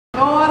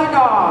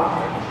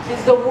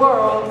is the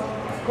world's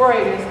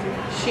greatest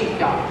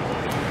sheepdog.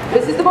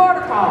 This is the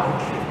Border Collie.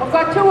 I've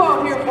got two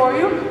out here for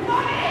you.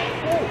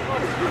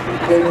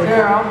 Good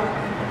girl.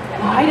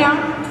 Lie down.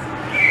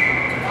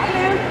 Lie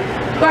down.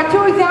 Got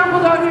two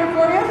examples out here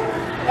for you.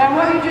 And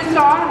what you just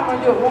saw, and I'm going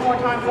to do it one more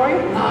time for you.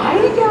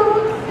 Lie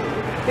down.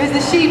 Is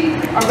the sheep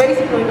are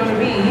basically going to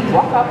be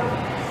walk up,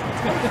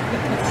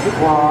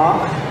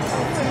 walk,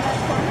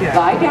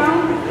 lie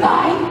down,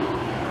 lie,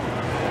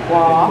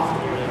 walk,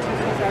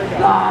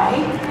 lie,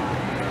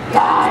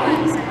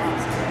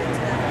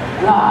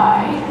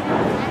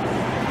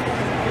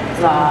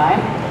 lie.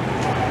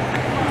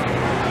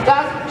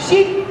 That's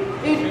sheep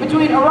is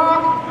between a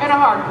rock and a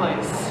hard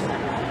place.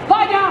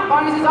 Lie down.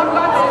 Bonnie says, I've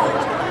got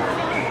this.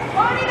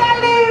 Bonnie,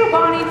 hello,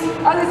 Bonnie.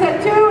 As I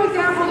said, two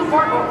examples of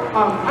what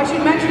I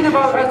should mention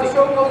about as the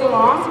show goes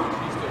along,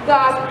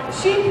 that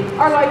sheep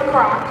are like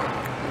crack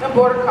and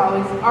Border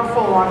Collies are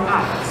full-on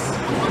addicts.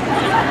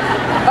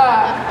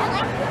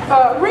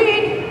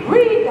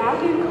 Read,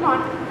 Daddy, come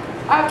on.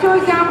 I have two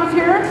examples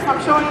here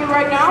I'm showing you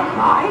right now,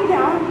 lying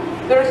down.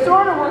 They're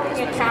sort of working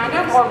in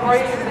tandem, or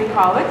brace as they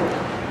call it.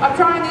 I'm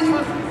trying this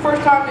for the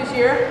first time this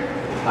year.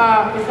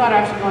 It's not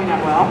actually going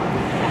that well.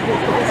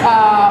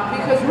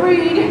 Because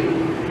Reed,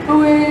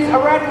 who is a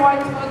red and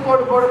white smooth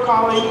coated Border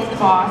Collie, he's the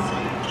boss.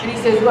 And he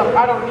says, look,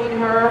 I don't need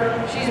her.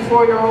 She's a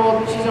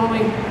 4-year-old. She's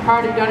only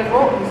hardly done it.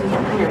 Oh, he says,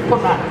 come here,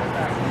 put that.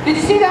 Did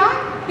you see that?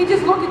 He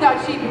just looked at that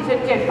sheep and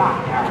said, get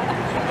back there.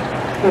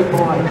 Good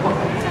boy.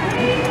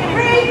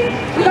 Reed,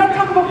 we gotta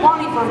talk about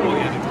Bonnie for a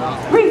minute.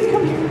 Reed,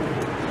 come here.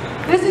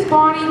 This is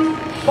Bonnie.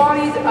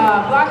 Bonnie's a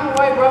black and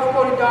white rough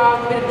coated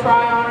dog. I'm gonna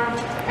try on her.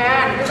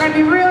 And you're gonna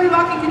be really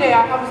lucky today.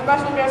 I have a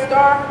special guest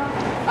star,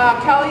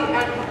 Kelly,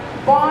 and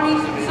Bonnie's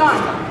son.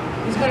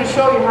 He's going to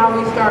show you how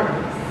we started.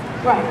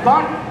 Right,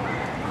 Bonnie.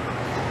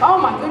 Oh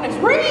my goodness,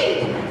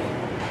 Reed!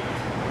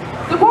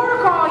 The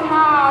Border Collie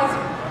has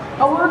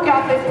a work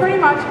ethic pretty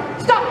much,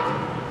 stop it!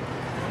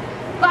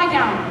 Lie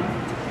down.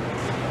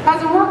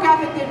 Has a work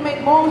ethic that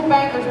makes most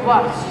bankers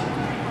blush.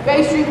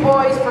 Bay Street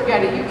boys,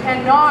 forget it. You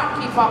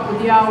cannot keep up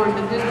with the hours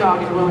that this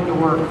dog is willing to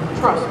work.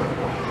 Trust me.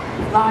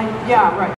 Lie, yeah, right.